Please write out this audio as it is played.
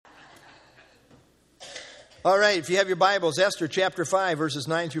All right, if you have your Bibles, Esther chapter 5, verses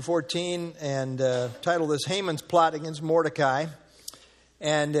 9 through 14, and title this Hamans Plot Against Mordecai.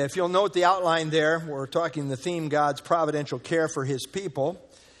 And if you'll note the outline there, we're talking the theme, God's providential care for his people.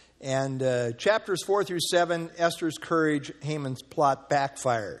 And chapters 4 through 7, Esther's courage, Haman's plot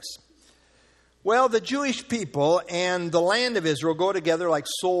backfires. Well, the Jewish people and the land of Israel go together like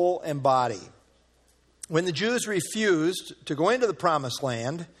soul and body. When the Jews refused to go into the promised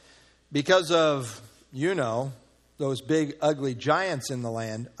land because of, those big, ugly giants in the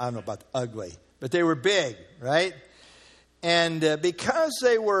land. I don't know about ugly, but they were big, right? And because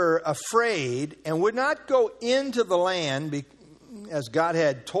they were afraid and would not go into the land as God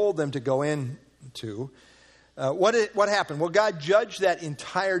had told them to go into, what happened? Well, God judged that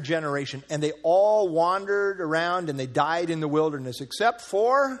entire generation, and they all wandered around and they died in the wilderness, except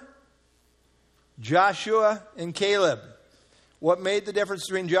for Joshua and Caleb. What made the difference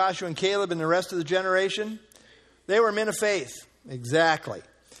between Joshua and Caleb and the rest of the generation? They were men of faith. Exactly.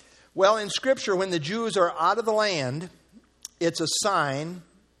 Well, in Scripture, when the Jews are out of the land, it's a sign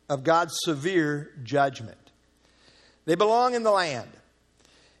of God's severe judgment. They belong in the land.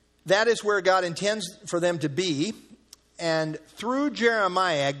 That is where God intends for them to be. And through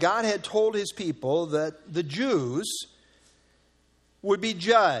Jeremiah, God had told his people that the Jews would be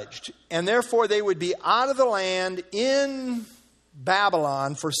judged, and therefore they would be out of the land in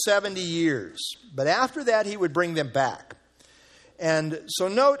Babylon for 70 years. But after that, he would bring them back. And so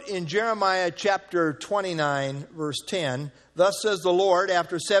note in Jeremiah chapter 29, verse 10, "Thus says the Lord,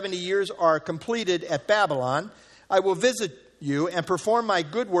 after 70 years are completed at Babylon, I will visit you and perform my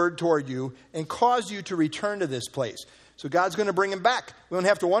good word toward you and cause you to return to this place." So God's going to bring him back. We don't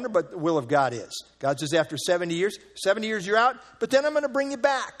have to wonder what the will of God is. God says after 70 years you're out, but then I'm going to bring you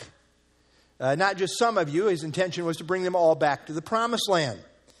back. Not just some of you. His intention was to bring them all back to the promised land.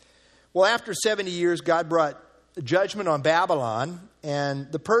 Well, after 70 years, God brought judgment on Babylon,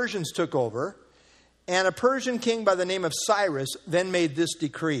 and the Persians took over. And a Persian king by the name of Cyrus then made this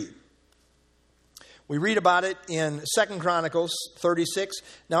decree. We read about it in 2 Chronicles 36.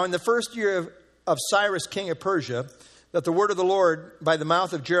 "Now in the first year of Cyrus, king of Persia, that the word of the Lord by the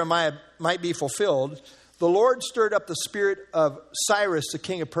mouth of Jeremiah might be fulfilled, the Lord stirred up the spirit of Cyrus, the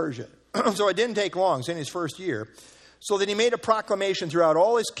king of Persia." So it didn't take long, it's in his first year, so that he made a proclamation throughout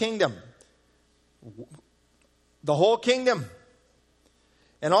all his kingdom, the whole kingdom,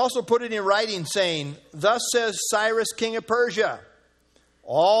 and also put it in writing, saying, "Thus says Cyrus, king of Persia,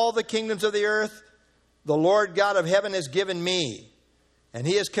 all the kingdoms of the earth, the Lord God of heaven has given me, and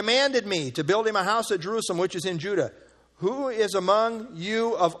he has commanded me to build him a house at Jerusalem, which is in Judah. Who is among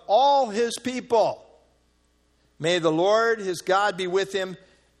you of all his people? May the Lord his God be with him,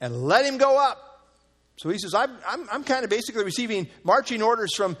 and let him go up." So he says, I'm kind of basically receiving marching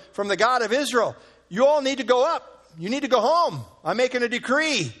orders from the God of Israel. You all need to go up. You need to go home. I'm making a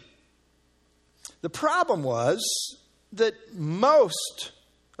decree. The problem was that most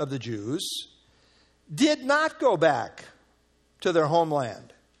of the Jews did not go back to their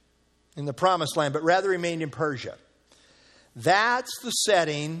homeland in the promised land, but rather remained in Persia. That's the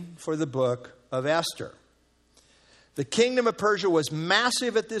setting for the book of Esther. The kingdom of Persia was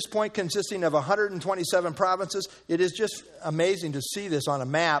massive at this point, consisting of 127 provinces. It is just amazing to see this on a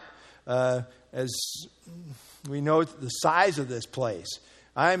map as we know the size of this place.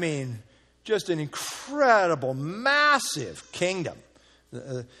 I mean, just an incredible, massive kingdom,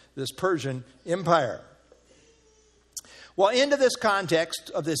 this Persian empire. Well, into this context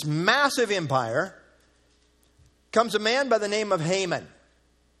of this massive empire comes a man by the name of Haman,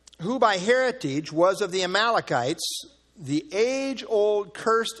 who by heritage was of the Amalekites, the age-old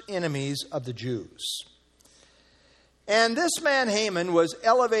cursed enemies of the Jews. And this man, Haman, was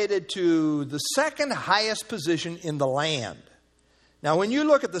elevated to the second highest position in the land. Now, when you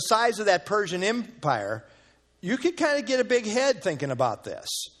look at the size of that Persian empire, you could kind of get a big head thinking about this,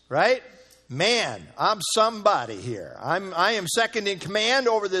 right? Man, I'm somebody here. I am second in command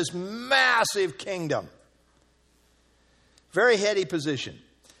over this massive kingdom. Very heady position.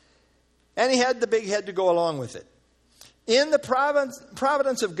 And he had the big head to go along with it. In the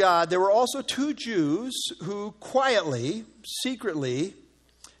providence of God, there were also two Jews who quietly, secretly,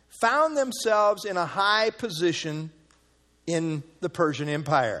 found themselves in a high position in the Persian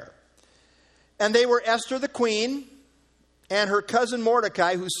Empire. And they were Esther the queen and her cousin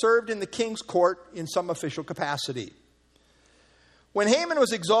Mordecai, who served in the king's court in some official capacity. When Haman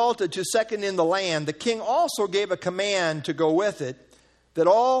was exalted to second in the land, the king also gave a command to go with it, that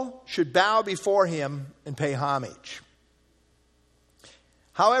all should bow before him and pay homage.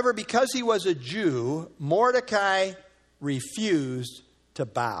 However, because he was a Jew, Mordecai refused to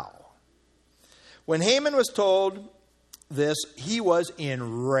bow. When Haman was told this, he was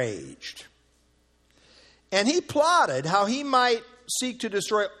enraged. And he plotted how he might seek to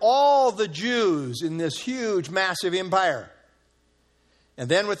destroy all the Jews in this huge, massive empire. And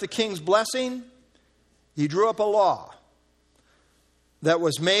then with the king's blessing, he drew up a law that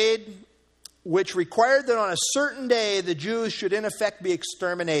was made, which required that on a certain day the Jews should in effect be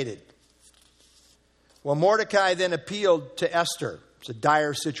exterminated. Well, Mordecai then appealed to Esther. It's a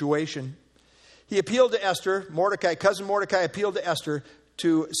dire situation. He appealed to Esther, cousin Mordecai appealed to Esther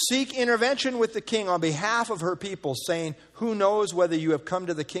to seek intervention with the king on behalf of her people, saying, "Who knows whether you have come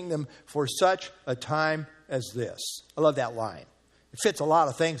to the kingdom for such a time as this?" I love that line. It fits a lot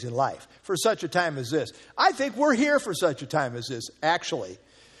of things in life. For such a time as this. I think we're here for such a time as this, actually.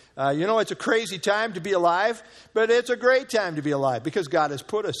 It's a crazy time to be alive, but it's a great time to be alive because God has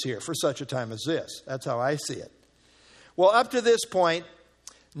put us here for such a time as this. That's how I see it. Well, up to this point,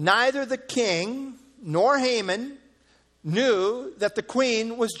 neither the king nor Haman knew that the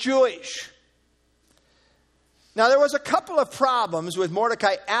queen was Jewish. Now, there was a couple of problems with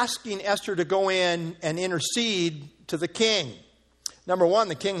Mordecai asking Esther to go in and intercede to the king. Number one,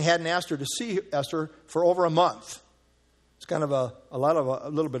 the king hadn't asked her to see Esther for over a month. It's kind of a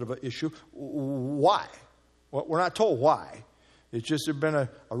little bit of an issue. Why? Well, we're not told why. It's just there'd been a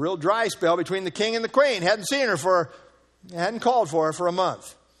real dry spell between the king and the queen. Hadn't called for her for a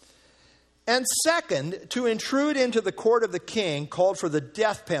month. And second, to intrude into the court of the king called for the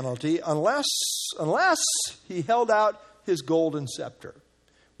death penalty unless he held out his golden scepter,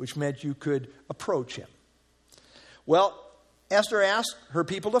 which meant you could approach him. Well, Esther asked her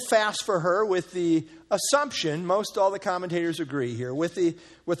people to fast for her with the assumption, all the commentators agree here, with the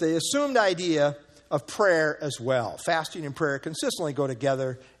assumed idea of prayer as well. Fasting and prayer consistently go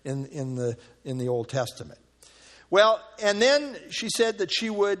together in the Old Testament. Well, and then she said that she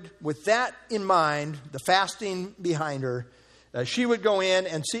would, with that in mind, the fasting behind her, she would go in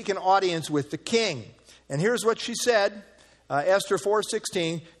and seek an audience with the king. And here's what she said, Esther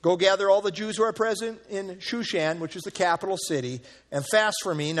 4:16, "Go gather all the Jews who are present in Shushan," which is the capital city, "and fast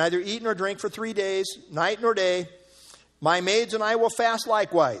for me, neither eat nor drink for 3 days, night nor day. My maids and I will fast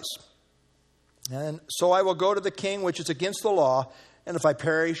likewise. And so I will go to the king, which is against the law, and if I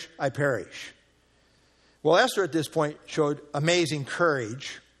perish, I perish." Well, Esther at this point showed amazing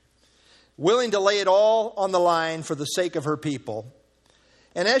courage, willing to lay it all on the line for the sake of her people.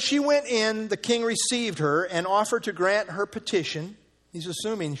 And as she went in, the king received her and offered to grant her petition. He's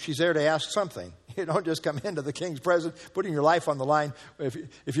assuming she's there to ask something. You don't just come into the king's presence, putting your life on the line if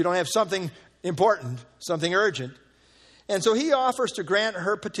you don't have something important, something urgent. And so he offers to grant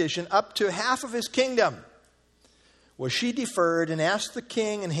her petition up to half of his kingdom. Well, she deferred and asked the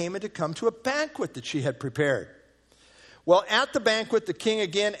king and Haman to come to a banquet that she had prepared. Well, at the banquet, the king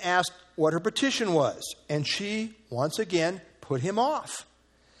again asked what her petition was, and she once again put him off.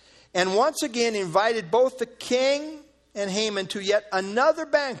 And once again invited both the king and Haman to yet another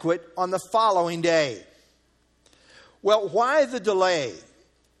banquet on the following day. Well, why the delay?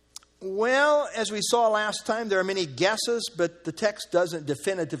 Well, as we saw last time, there are many guesses, but the text doesn't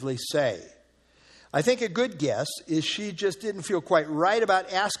definitively say. I think a good guess is she just didn't feel quite right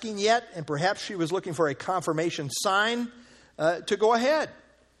about asking yet, and perhaps she was looking for a confirmation sign to go ahead.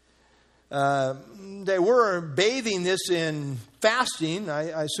 They were bathing this in fasting,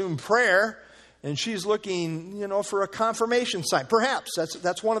 I assume prayer, and she's looking, for a confirmation sign. Perhaps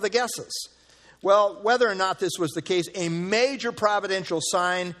that's one of the guesses. Well, whether or not this was the case, a major providential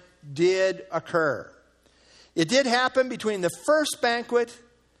sign did occur. It did happen between the first banquet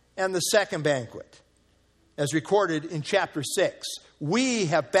and the second banquet, as recorded in chapter 6. We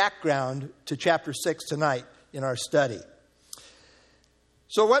have background to chapter 6 tonight in our study.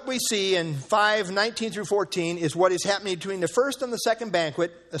 So what we see in 5:19 through 14 is what is happening between the first and the second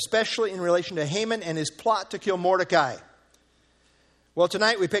banquet, especially in relation to Haman and his plot to kill Mordecai. Well,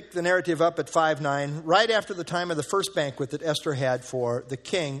 tonight we pick the narrative up at 5:9, right after the time of the first banquet that Esther had for the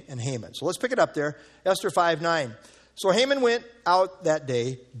king and Haman. So let's pick it up there, Esther 5:9. "So Haman went out that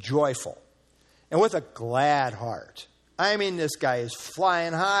day joyful and with a glad heart." I mean, this guy is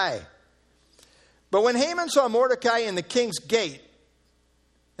flying high. "But when Haman saw Mordecai in the king's gate,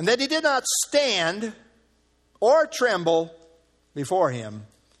 and that he did not stand or tremble before him,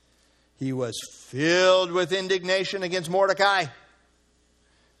 he was filled with indignation against Mordecai."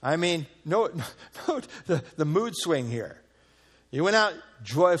 I mean, note the mood swing here. He went out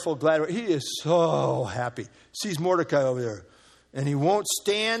joyful, glad. He is so happy. Sees Mordecai over there. And he won't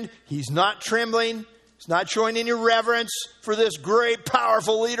stand. He's not trembling. He's not showing any reverence for this great,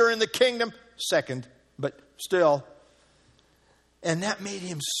 powerful leader in the kingdom. Second, but still. And that made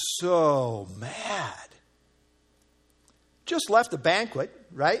him so mad. Just left the banquet,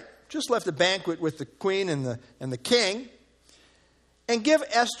 right? Just left the banquet with the queen and the king. And give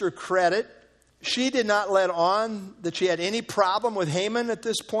Esther credit. She did not let on that she had any problem with Haman at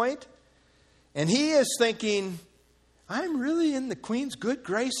this point. And he is thinking, I'm really in the queen's good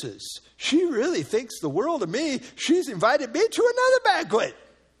graces. She really thinks the world of me. She's invited me to another banquet.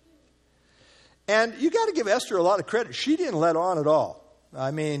 And you got to give Esther a lot of credit. She didn't let on at all.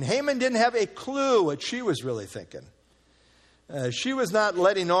 I mean, Haman didn't have a clue what she was really thinking. She was not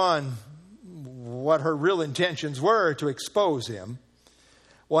letting on what her real intentions were to expose him.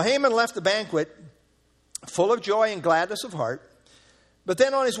 Well, Haman left the banquet full of joy and gladness of heart. But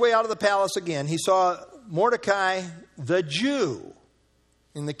then on his way out of the palace again, he saw Mordecai, the Jew,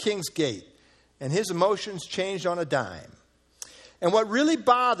 in the king's gate. And his emotions changed on a dime. And what really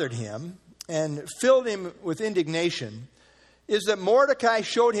bothered him and filled him with indignation is that Mordecai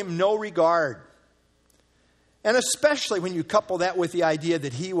showed him no regard. And especially when you couple that with the idea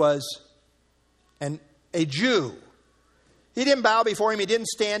that he was a Jew. He didn't bow before him. He didn't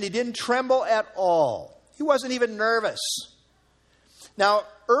stand. He didn't tremble at all. He wasn't even nervous. Now,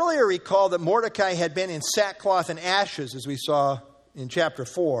 earlier recall that Mordecai had been in sackcloth and ashes, as we saw in chapter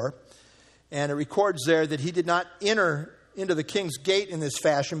 4. And it records there that he did not enter into the king's gate in this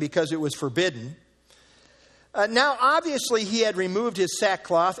fashion because it was forbidden. Now, obviously, he had removed his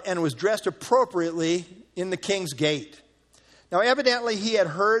sackcloth and was dressed appropriately in the king's gate. Now, evidently, he had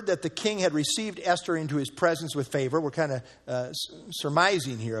heard that the king had received Esther into his presence with favor. We're kind of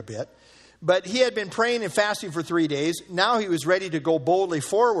surmising here a bit. But he had been praying and fasting for 3 days. Now he was ready to go boldly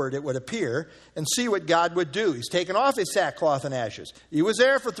forward, it would appear, and see what God would do. He's taken off his sackcloth and ashes. He was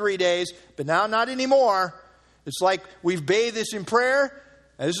there for 3 days, but now not anymore. It's like we've bathed this in prayer.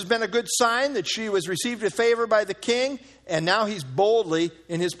 And this has been a good sign that she was received with favor by the king. And now he's boldly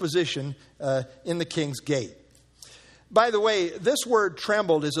in his position in the king's gate. By the way, this word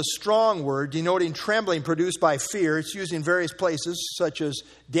trembled is a strong word denoting trembling produced by fear. It's used in various places, such as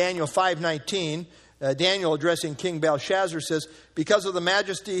Daniel 5:19. Daniel, addressing King Belshazzar, says, because of the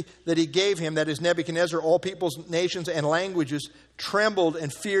majesty that he gave him, that is Nebuchadnezzar, all peoples, nations, and languages trembled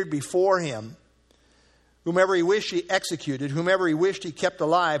and feared before him. Whomever he wished, he executed. Whomever he wished, he kept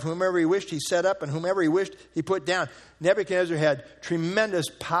alive. Whomever he wished, he set up. And whomever he wished, he put down. Nebuchadnezzar had tremendous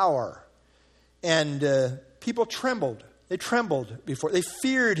power. And people trembled. They trembled before. They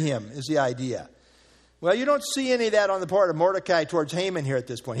feared him, is the idea. Well, you don't see any of that on the part of Mordecai towards Haman here at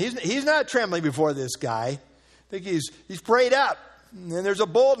this point. He's not trembling before this guy. I think he's prayed up. And there's a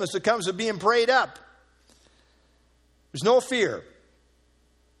boldness that comes with being prayed up. There's no fear.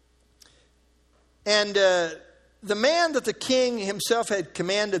 And the man that the king himself had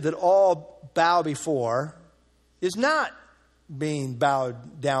commanded that all bow before is not being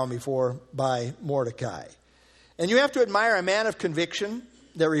bowed down before by Mordecai. And you have to admire a man of conviction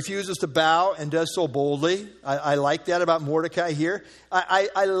that refuses to bow and does so boldly. I like that about Mordecai here.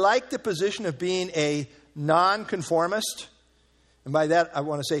 I like the position of being a nonconformist. And by that, I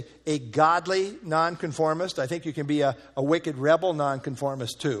want to say a godly nonconformist. I think you can be a wicked rebel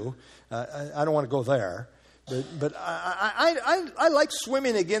nonconformist too. I don't want to go there. But I like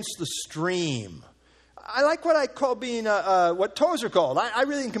swimming against the stream. I like what I call being what Tozer called. I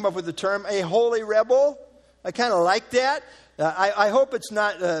really didn't come up with the term, a holy rebel. I kind of like that. I hope it's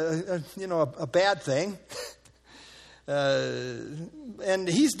not a bad thing. And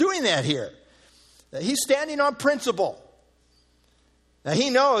he's doing that here. He's standing on principle. Now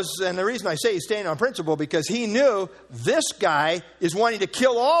he knows, and the reason I say he's standing on principle, because he knew this guy is wanting to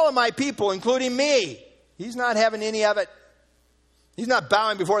kill all of my people, including me. He's not having any of it. He's not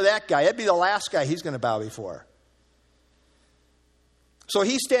bowing before that guy. That'd be the last guy he's going to bow before. So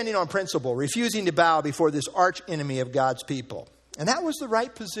he's standing on principle, refusing to bow before this arch enemy of God's people. And that was the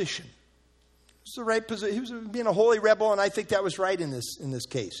right position. It was the right position. He was being a holy rebel, and I think that was right in this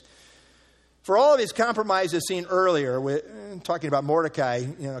case. For all of his compromises seen earlier, talking about Mordecai,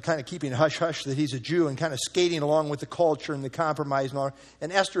 kind of keeping hush-hush that he's a Jew and kind of skating along with the culture and the compromise and all,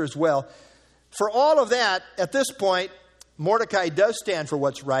 and Esther as well. For all of that, at this point, Mordecai does stand for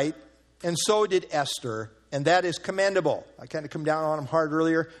what's right, and so did Esther, and that is commendable. I kind of come down on him hard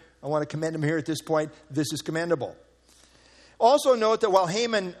earlier. I want to commend him here at this point. This is commendable. Also note that while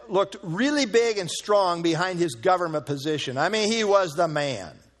Haman looked really big and strong behind his government position, I mean, he was the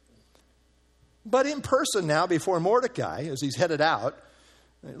man. But in person now before Mordecai, as he's headed out,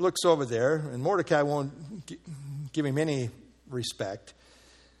 he looks over there, and Mordecai won't give him any respect.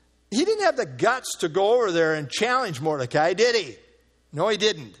 He didn't have the guts to go over there and challenge Mordecai, did he? No, he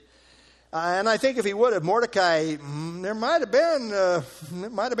didn't. And I think if he would have, Mordecai, it might have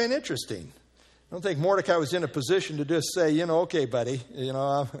been interesting. I don't think Mordecai was in a position to just say, okay, buddy,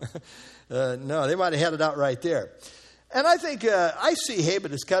 no, they might have had it out right there. And I think I see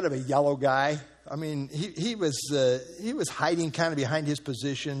Haman as kind of a yellow guy. I mean, he was hiding kind of behind his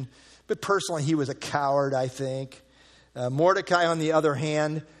position, but personally he was a coward, I think. Mordecai, on the other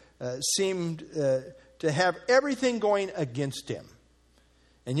hand, seemed to have everything going against him.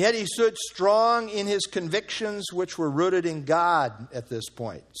 And yet he stood strong in his convictions, which were rooted in God at this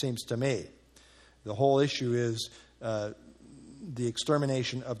point, seems to me. The whole issue is the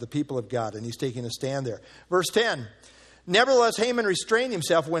extermination of the people of God, and he's taking a stand there. Verse 10, nevertheless, Haman restrained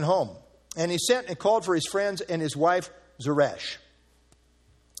himself and went home, and he sent and called for his friends and his wife Zeresh.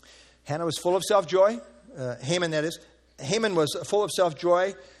 Hannah was full of self-joy. Haman, that is. Haman was full of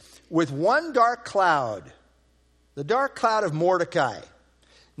self-joy with one dark cloud, the dark cloud of Mordecai.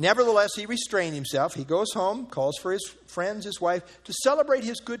 Nevertheless, he restrained himself. He goes home, calls for his friends, his wife, to celebrate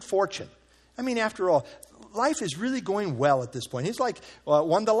his good fortune. I mean, after all, life is really going well at this point. He's like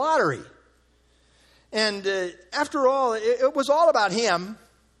won the lottery. And after all, it was all about him,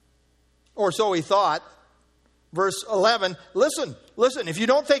 or so he thought. Verse 11, listen, if you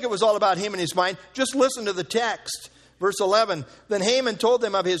don't think it was all about him in his mind, just listen to the text. Verse 11, then Haman told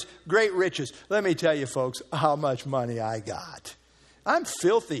them of his great riches. Let me tell you, folks, how much money I got. I'm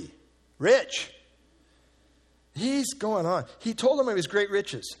filthy rich. He's going on. He told them of his great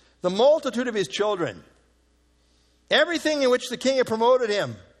riches, the multitude of his children, everything in which the king had promoted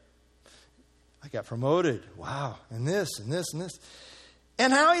him. I got promoted. Wow. And this, and this, and this.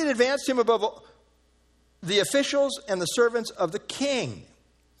 And how he had advanced him above the officials and the servants of the king.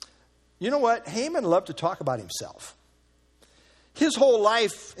 You know what? Haman loved to talk about himself. His whole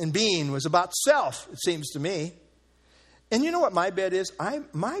life and being was about self, it seems to me. And you know what my bet is?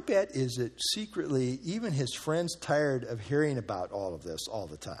 My bet is that secretly, even his friends tired of hearing about all of this all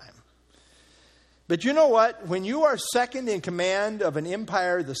the time. But you know what? When you are second in command of an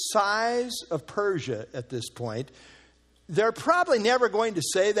empire the size of Persia at this point, they're probably never going to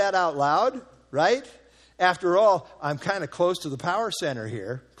say that out loud, right? After all, I'm kind of close to the power center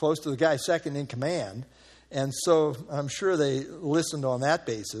here, close to the guy second in command. And so I'm sure they listened on that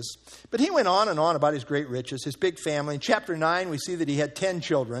basis. But he went on and on about his great riches, his big family. In chapter 9, we see that he had 10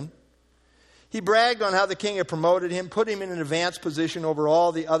 children. He bragged on how the king had promoted him, put him in an advanced position over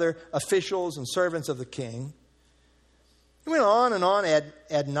all the other officials and servants of the king. He went on and on ad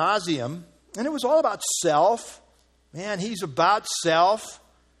nauseum, and it was all about self. Man, he's about self.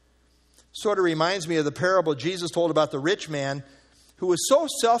 Sort of reminds me of the parable Jesus told about the rich man who was so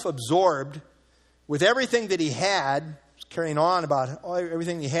self-absorbed with everything that he had, carrying on about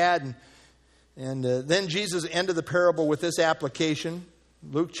everything he had. And then Jesus ended the parable with this application.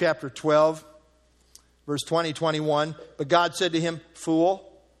 Luke chapter 12, verse 20-21. But God said to him,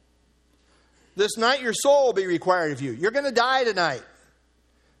 fool, this night your soul will be required of you. You're going to die tonight.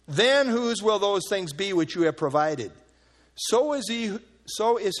 Then whose will those things be which you have provided? So is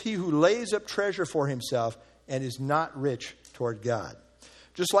he who lays up treasure for himself and is not rich toward God.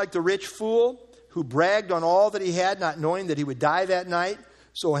 Just like the rich fool who bragged on all that he had, not knowing that he would die that night.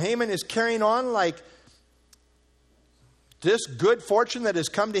 So Haman is carrying on like this good fortune that has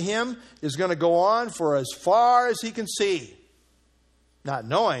come to him is going to go on for as far as he can see, not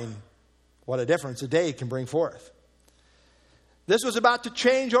knowing what a difference a day can bring forth. This was about to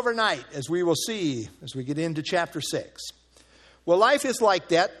change overnight, as we will see as we get into chapter 6. Well, life is like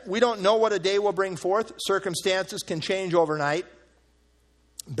that. We don't know what a day will bring forth. Circumstances can change overnight.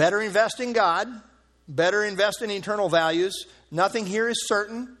 Better invest in God. Better invest in eternal values. Nothing here is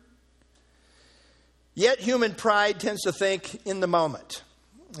certain. Yet human pride tends to think in the moment.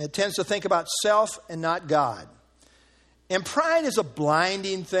 It tends to think about self and not God. And pride is a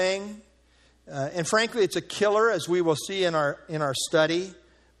blinding thing. And frankly, it's a killer, as we will see in our study.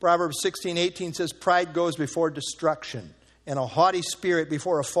 Proverbs 16:18 says, pride goes before destruction, and a haughty spirit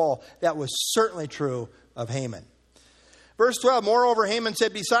before a fall. That was certainly true of Haman. Verse 12, moreover, Haman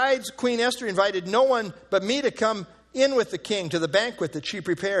said, besides, Queen Esther invited no one but me to come in with the king to the banquet that she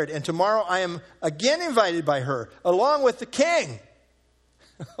prepared. And tomorrow I am again invited by her, along with the king.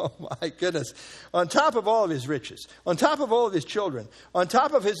 Oh, my goodness. On top of all of his riches, on top of all of his children, on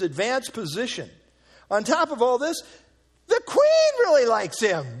top of his advanced position, on top of all this, the queen really likes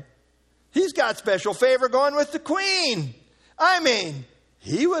him. He's got special favor going with the queen. I mean,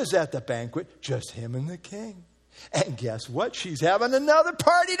 he was at the banquet, just him and the king. And guess what? She's having another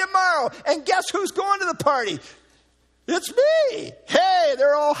party tomorrow. And guess who's going to the party? It's me. Hey,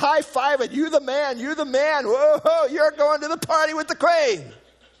 they're all high-fiving. You the man, you the man. Whoa, you're going to the party with the queen.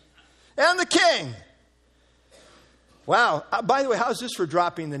 and the king. Wow. By the way, how's this for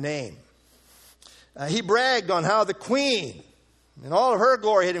dropping the name? He bragged on how the queen, in all of her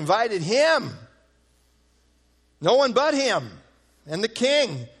glory, had invited him, no one but him, and the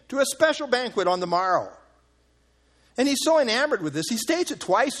king, to a special banquet on the morrow. And he's so enamored with this, he states it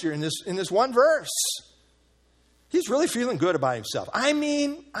twice here in this one verse. He's really feeling good about himself. I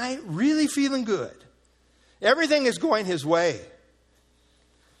mean, really feeling good. Everything is going his way.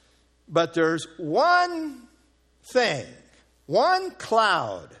 But there's one thing, one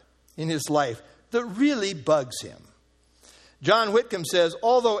cloud in his life that really bugs him. John Whitcomb says,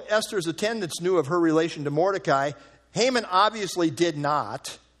 although Esther's attendants knew of her relation to Mordecai, Haman obviously did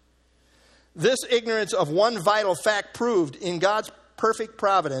not. This ignorance of one vital fact proved in God's perfect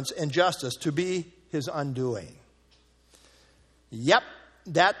providence and justice to be his undoing. Yep,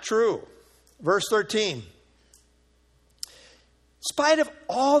 that's true. Verse 13. In spite of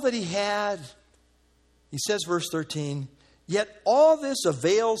all that he had, he says, verse 13, yet all this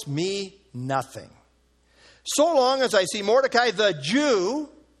avails me nothing. So long as I see Mordecai the Jew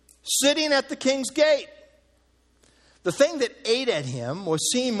sitting at the king's gate. The thing that ate at him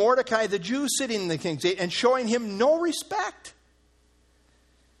was seeing Mordecai the Jew sitting in the king's gate and showing him no respect.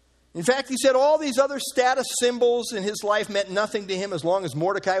 In fact, he said all these other status symbols in his life meant nothing to him as long as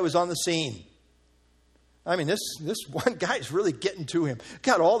Mordecai was on the scene. I mean, this one guy is really getting to him.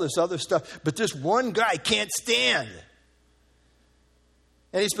 Got all this other stuff, but this one guy can't stand.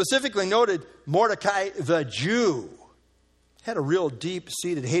 And he specifically noted Mordecai the Jew. Had a real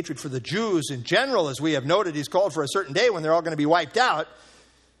deep-seated hatred for the Jews in general, as we have noted. He's called for a certain day when they're all going to be wiped out.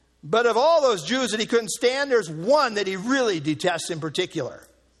 But of all those Jews that he couldn't stand, there's one that he really detests in particular.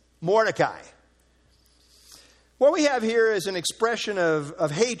 Mordecai. What we have here is an expression of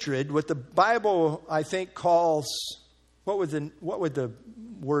hatred, what the Bible, I think, calls, what would the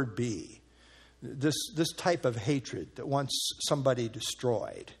word be? This type of hatred that wants somebody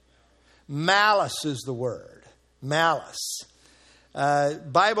destroyed. Malice is the word. Malice.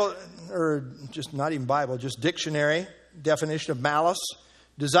 Bible, or just not even Bible, just dictionary definition of malice.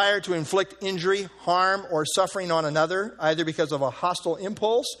 Desire to inflict injury, harm, or suffering on another, either because of a hostile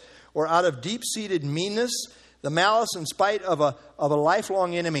impulse or out of deep-seated meanness. The malice in spite of a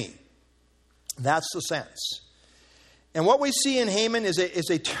lifelong enemy. That's the sense. And what we see in Haman is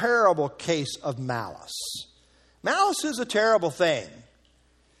a terrible case of malice. Malice is a terrible thing.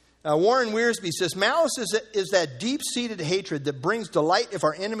 Warren Wiersbe says, malice is that deep-seated hatred that brings delight if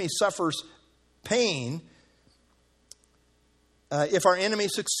our enemy suffers pain, if our enemy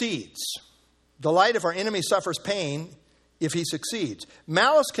succeeds. Delight if our enemy suffers pain, if he succeeds.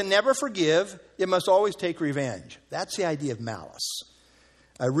 Malice can never forgive. It must always take revenge. That's the idea of malice.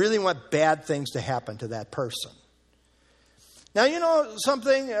 I really want bad things to happen to that person. Now, you know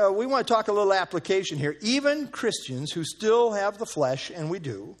something? We want to talk a little application here. Even Christians who still have the flesh, and we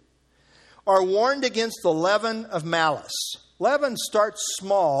do, are warned against the leaven of malice. Leaven starts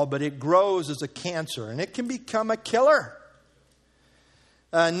small, but it grows as a cancer, and it can become a killer.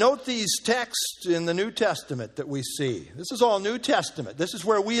 Note these texts in the New Testament that we see. This is all New Testament. This is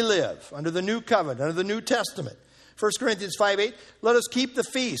where we live, under the New Covenant, under the New Testament. 1 Corinthians 5:8, let us keep the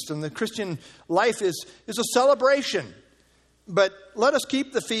feast. And the Christian life is a celebration. But let us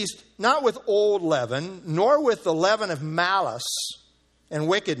keep the feast not with old leaven, nor with the leaven of malice and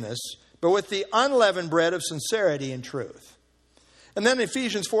wickedness, but with the unleavened bread of sincerity and truth. And then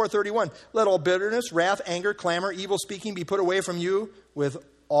Ephesians 4:31, let all bitterness, wrath, anger, clamor, evil speaking be put away from you with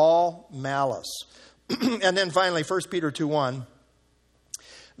all malice. And then finally, 1 Peter 2:1,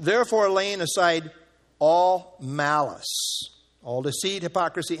 therefore laying aside all malice, all deceit,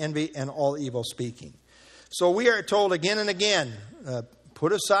 hypocrisy, envy, and all evil speaking. So we are told again and again,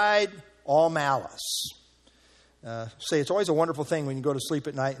 put aside all malice. Say it's always a wonderful thing when you go to sleep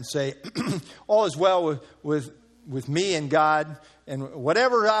at night and say, all is well with me and God, and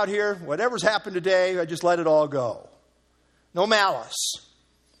whatever's out here, whatever's happened today, I just let it all go. No malice.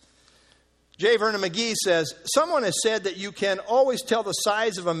 J. Vernon McGee says, someone has said that you can always tell the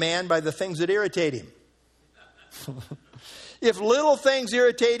size of a man by the things that irritate him. If little things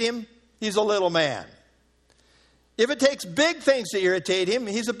irritate him, he's a little man. If it takes big things to irritate him,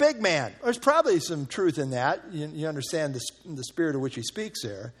 he's a big man. There's probably some truth in that. You understand the spirit of which he speaks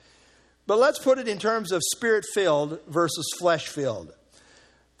there. But let's put it in terms of spirit-filled versus flesh-filled.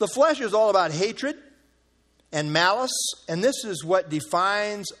 The flesh is all about hatred and malice, and this is what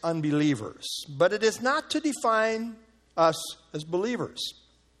defines unbelievers. But it is not to define us as believers.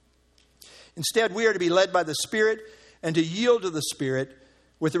 Instead, we are to be led by the Spirit and to yield to the Spirit,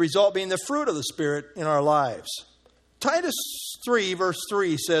 with the result being the fruit of the Spirit in our lives. Titus 3, verse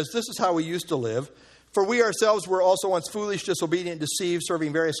 3 says, this is how we used to live. For we ourselves were also once foolish, disobedient, deceived,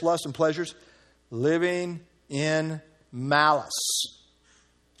 serving various lusts and pleasures, living in malice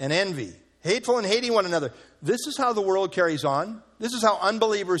and envy, hateful and hating one another. This is how the world carries on. This is how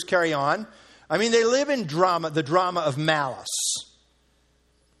unbelievers carry on. I mean, they live in drama, the drama of malice.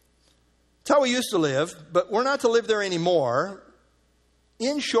 It's how we used to live, but we're not to live there anymore.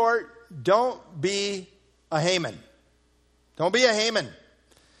 In short, don't be a Haman. Don't be a Haman.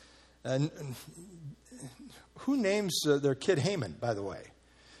 Who names their kid Haman, by the way?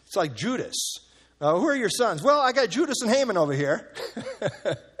 It's like Judas. Who are your sons? Well, I got Judas and Haman over here.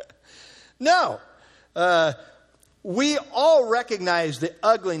 No. We all recognize the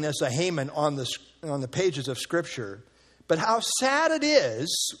ugliness of Haman on the pages of Scripture. But how sad it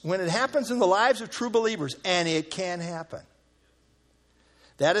is when it happens in the lives of true believers, and it can happen.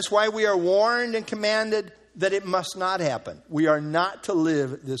 That is why we are warned and commanded that it must not happen. We are not to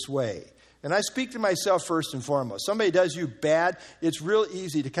live this way. And I speak to myself first and foremost. Somebody does you bad, it's real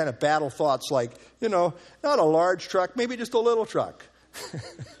easy to kind of battle thoughts like, not a large truck, maybe just a little truck.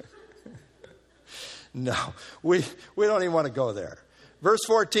 No, we don't even want to go there. Verse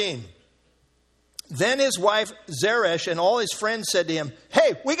 14. Then his wife Zeresh and all his friends said to him,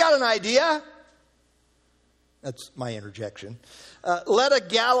 hey, we got an idea. That's my interjection. Let a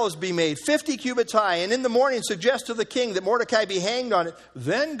gallows be made 50 cubits high, and in the morning suggest to the king that Mordecai be hanged on it.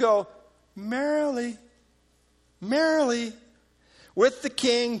 Then go merrily with the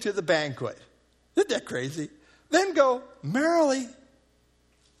king to the banquet. Isn't that crazy? Then go merrily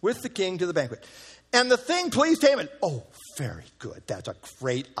with the king to the banquet. And the thing pleased Haman. Oh, very good. That's a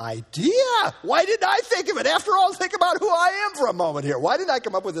great idea. Why didn't I think of it? After all, think about who I am for a moment here. Why didn't I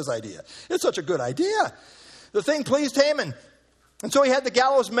come up with this idea? It's such a good idea. The thing pleased Haman. And so he had the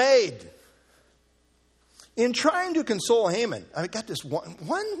gallows made. In trying to console Haman, I got this one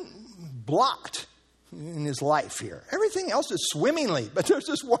blot in his life here. Everything else is swimmingly. But there's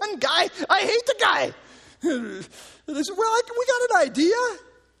this one guy. I hate the guy. They said, well, we got an idea.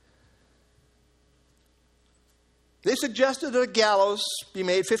 They suggested that a gallows be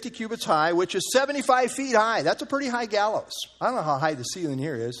made 50 cubits high, which is 75 feet high. That's a pretty high gallows. I don't know how high the ceiling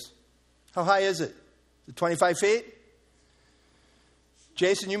here is. How high is it? Is it 25 feet?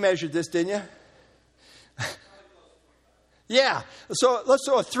 Jason, you measured this, didn't you? Yeah. So let's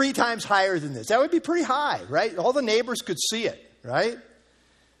throw it 3 times higher than this. That would be pretty high, right? All the neighbors could see it, right?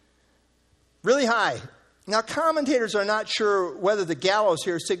 Really high. Now, commentators are not sure whether the gallows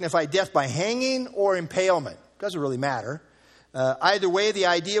here signify death by hanging or impalement. Doesn't really matter. Either way, the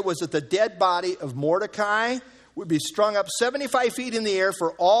idea was that the dead body of Mordecai would be strung up 75 feet in the air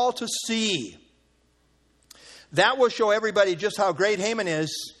for all to see. That will show everybody just how great Haman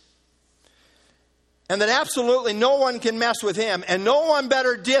is, and that absolutely no one can mess with him, and no one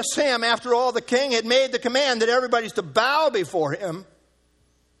better diss him. After all, the king had made the command that everybody's to bow before him.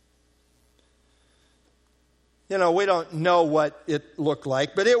 We don't know what it looked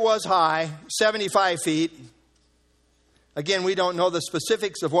like, but it was high, 75 feet. Again, we don't know the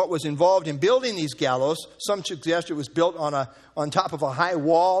specifics of what was involved in building these gallows. Some suggest it was built on top of a high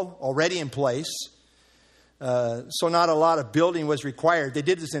wall already in place. So not a lot of building was required. They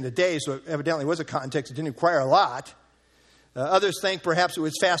did this in a day, so it evidently was a context. It didn't require a lot. Others think perhaps it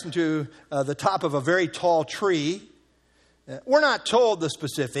was fastened to the top of a very tall tree. We're not told the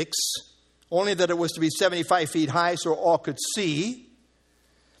specifics, only that it was to be 75 feet high so all could see.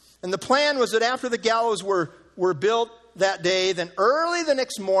 And the plan was that after the gallows were built that day, then early the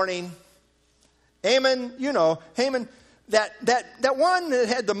next morning, Haman, that one that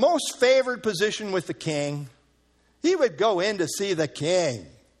had the most favored position with the king, he would go in to see the king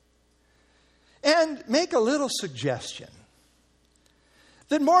and make a little suggestion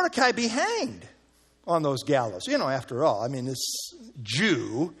that Mordecai be hanged on those gallows. After all, this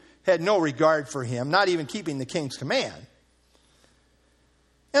Jew had no regard for him, not even keeping the king's command.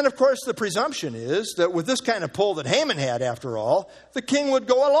 And of course, the presumption is that with this kind of pull that Haman had, after all, the king would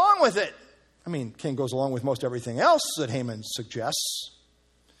go along with it. King goes along with most everything else that Haman suggests.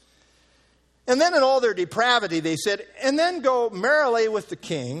 And then in all their depravity, they said, and then go merrily with the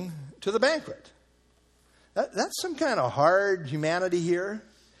king to the banquet. That's some kind of hard humanity here.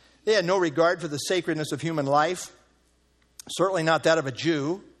 They had no regard for the sacredness of human life, certainly not that of a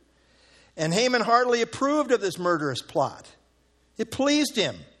Jew. And Haman heartily approved of this murderous plot. It pleased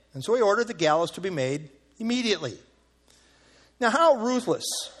him, and so he ordered the gallows to be made immediately. Now, how ruthless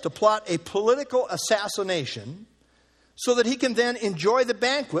to plot a political assassination so that he can then enjoy the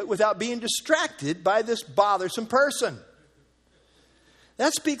banquet without being distracted by this bothersome person.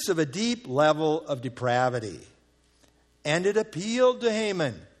 That speaks of a deep level of depravity. And it appealed to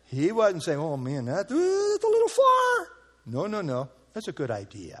Haman. He wasn't saying, oh man, that's a little far. No. That's a good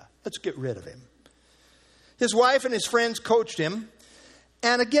idea. Let's get rid of him. His wife and his friends coached him.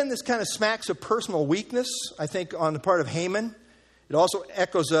 And again, this kind of smacks of personal weakness, I think, on the part of Haman. It also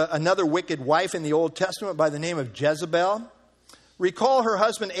echoes another wicked wife in the Old Testament by the name of Jezebel. Recall her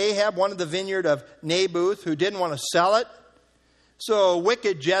husband Ahab wanted the vineyard of Naboth, who didn't want to sell it. So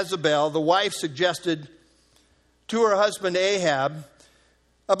wicked Jezebel, the wife, suggested to her husband Ahab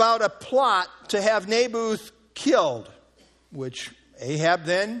about a plot to have Naboth killed, which Ahab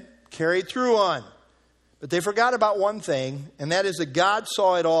then carried through on. But they forgot about one thing, and that is that God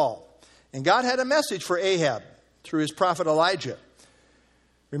saw it all. And God had a message for Ahab through his prophet Elijah.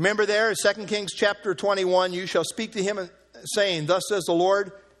 Remember there in 2 Kings chapter 21, you shall speak to him saying, thus says the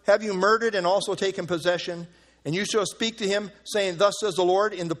Lord, have you murdered and also taken possession? And you shall speak to him saying, thus says the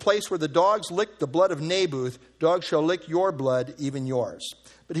Lord, in the place where the dogs licked the blood of Naboth, dogs shall lick your blood, even yours.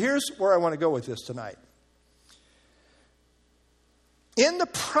 But here's where I want to go with this tonight. In the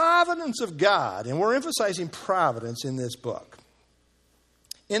providence of God, and we're emphasizing providence in this book.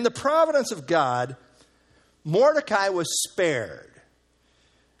 In the providence of God, Mordecai was spared.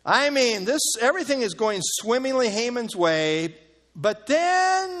 I mean, everything is going swimmingly Haman's way, but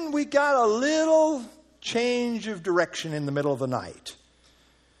then we got a little change of direction in the middle of the night.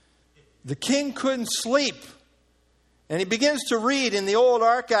 The king couldn't sleep. And he begins to read in the old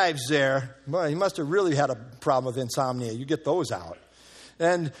archives there. Well, he must have really had a problem with insomnia. You get those out.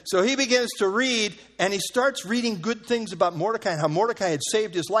 And so he begins to read, and he starts reading good things about Mordecai and how Mordecai had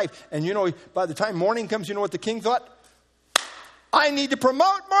saved his life. And you know, by the time morning comes, you know what the king thought? I need to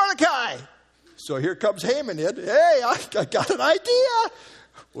promote Mordecai. So here comes Haman in. Hey, I got an idea.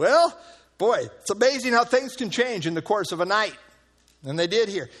 Well, boy, it's amazing how things can change in the course of a night. And they did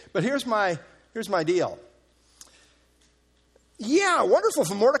here. But here's my deal. Yeah, wonderful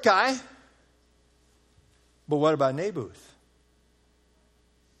for Mordecai. But what about Naboth?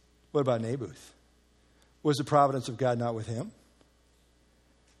 What about Naboth? Was the providence of God not with him?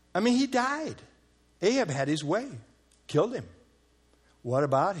 I mean, he died. Ahab had his way. Killed him. What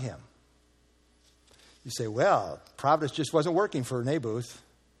about him? You say, well, providence just wasn't working for Naboth.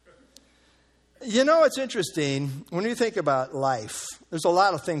 You know, it's interesting. When you think about life, there's a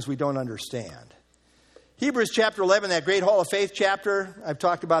lot of things we don't understand. Hebrews chapter 11, that great hall of faith chapter, I've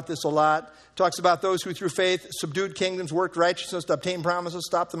talked about this a lot, talks about those who through faith subdued kingdoms, worked righteousness, obtained promises,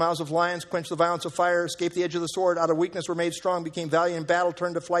 stopped the mouths of lions, quenched the violence of fire, escaped the edge of the sword, out of weakness were made strong, became valiant in battle,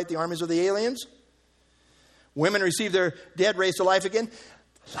 turned to flight the armies of the aliens. Women received their dead, raised to life again.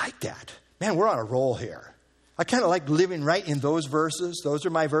 I like that. Man, we're on a roll here. I kind of like living right in those verses. Those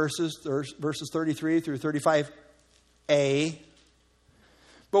are my verses, verses 33 through 35a.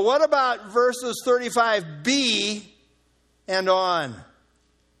 But what about verses 35b and on?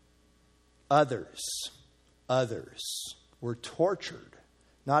 Others were tortured,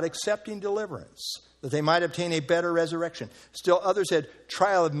 not accepting deliverance, that they might obtain a better resurrection. Still others had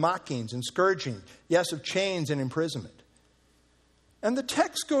trial of mockings and scourging, yes, of chains and imprisonment. And the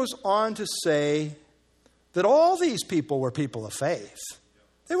text goes on to say that all these people were people of faith.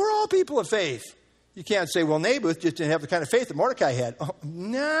 They were all people of faith. You can't say, well, Naboth just didn't have the kind of faith that Mordecai had. Oh,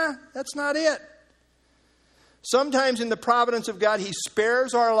 nah, that's not it. Sometimes in the providence of God, he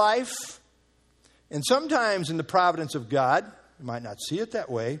spares our life. And sometimes in the providence of God, you might not see it that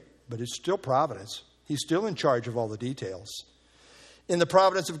way, but it's still providence. He's still in charge of all the details. In the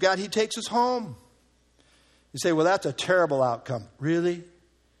providence of God, he takes us home. You say, well, that's a terrible outcome. Really?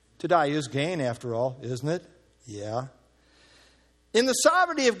 To die is gain, after all, isn't it? Yeah. In the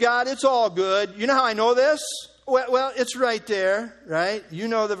sovereignty of God, it's all good. You know how I know this? Well, it's right there, right? You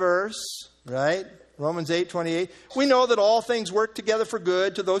know the verse, right? Romans 8:28. We know that all things work together for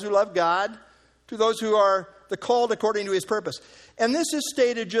good to those who love God, to those who are the called according to his purpose. And this is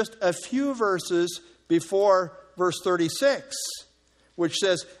stated just a few verses before verse 36, which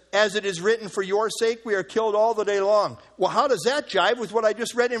says, as it is written, for your sake we are killed all the day long. Well, how does that jive with what I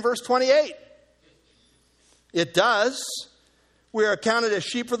just read in verse 28? It does. We are accounted as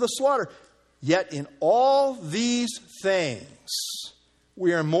sheep for the slaughter. Yet in all these things,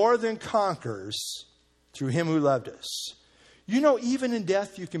 we are more than conquerors through him who loved us. You know, even in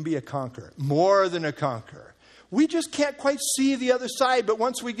death, you can be a conqueror. More than a conqueror. We just can't quite see the other side. But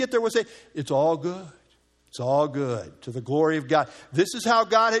once we get there, we'll say, it's all good. It's all good to the glory of God. This is how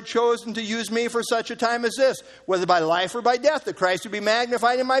God had chosen to use me for such a time as this. Whether by life or by death, that Christ would be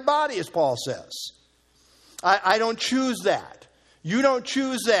magnified in my body, as Paul says. I don't choose that. You don't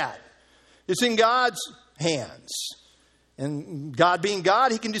choose that. It's in God's hands. And God being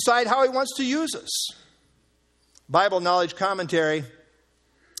God, he can decide how he wants to use us. Bible Knowledge Commentary,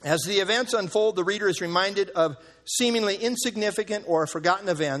 as the events unfold, the reader is reminded of seemingly insignificant or forgotten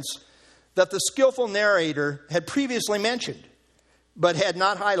events that the skillful narrator had previously mentioned, but had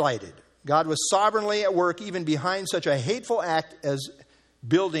not highlighted. God was sovereignly at work even behind such a hateful act as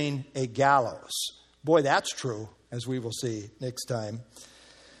building a gallows. Boy, that's true, as we will see next time.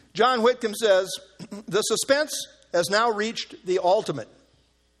 John Whitcomb says, the suspense has now reached the ultimate.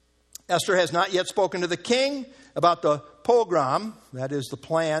 Esther has not yet spoken to the king about the pogrom, that is the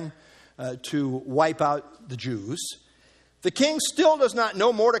plan to wipe out the Jews. The king still does not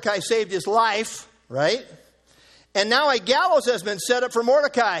know Mordecai saved his life, right? And now a gallows has been set up for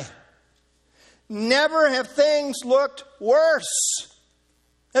Mordecai. Never have things looked worse.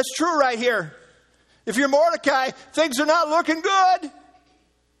 That's true right here. If you're Mordecai, things are not looking good.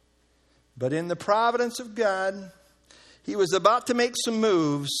 But in the providence of God, he was about to make some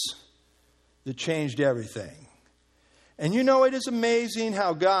moves that changed everything. And you know, it is amazing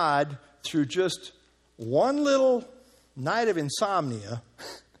how God, through just one little night of insomnia,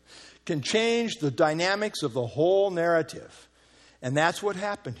 can change the dynamics of the whole narrative. And that's what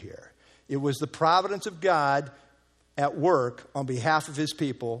happened here. It was the providence of God at work on behalf of his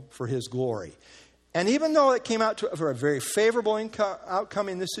people for his glory. And even though it came out for a very favorable outcome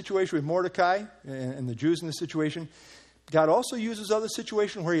in this situation with Mordecai and the Jews in this situation, God also uses other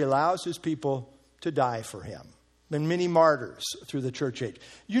situations where he allows his people to die for him. Been many martyrs through the church age.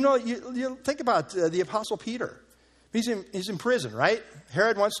 You know, you think about the Apostle Peter. He's in prison, right?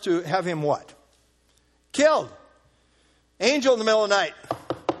 Herod wants to have him what? Killed. Angel in the middle of the night.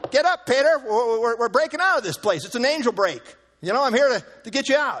 Get up, Peter. We're breaking out of this place. It's an angel break. You know, I'm here to get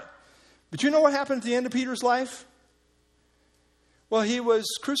you out. But you know what happened at the end of Peter's life? Well, he was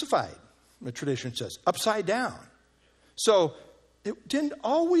crucified, the tradition says, upside down. So it didn't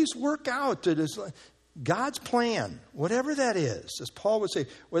always work out. God's plan, whatever that is, as Paul would say,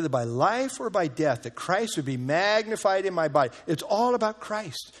 whether by life or by death, that Christ would be magnified in my body. It's all about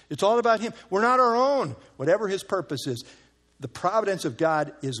Christ. It's all about him. We're not our own, whatever his purpose is. The providence of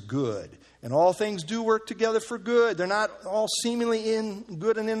God is good. And all things do work together for good. They're not all seemingly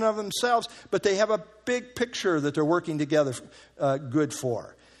good in and of themselves, but they have a big picture that they're working together good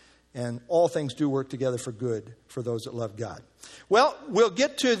for. And all things do work together for good for those that love God. Well, we'll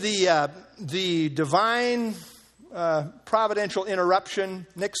get to the divine providential interruption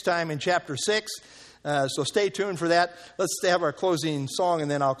next time in chapter 6. So stay tuned for that. Let's have our closing song,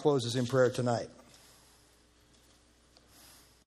 and then I'll close us in prayer tonight.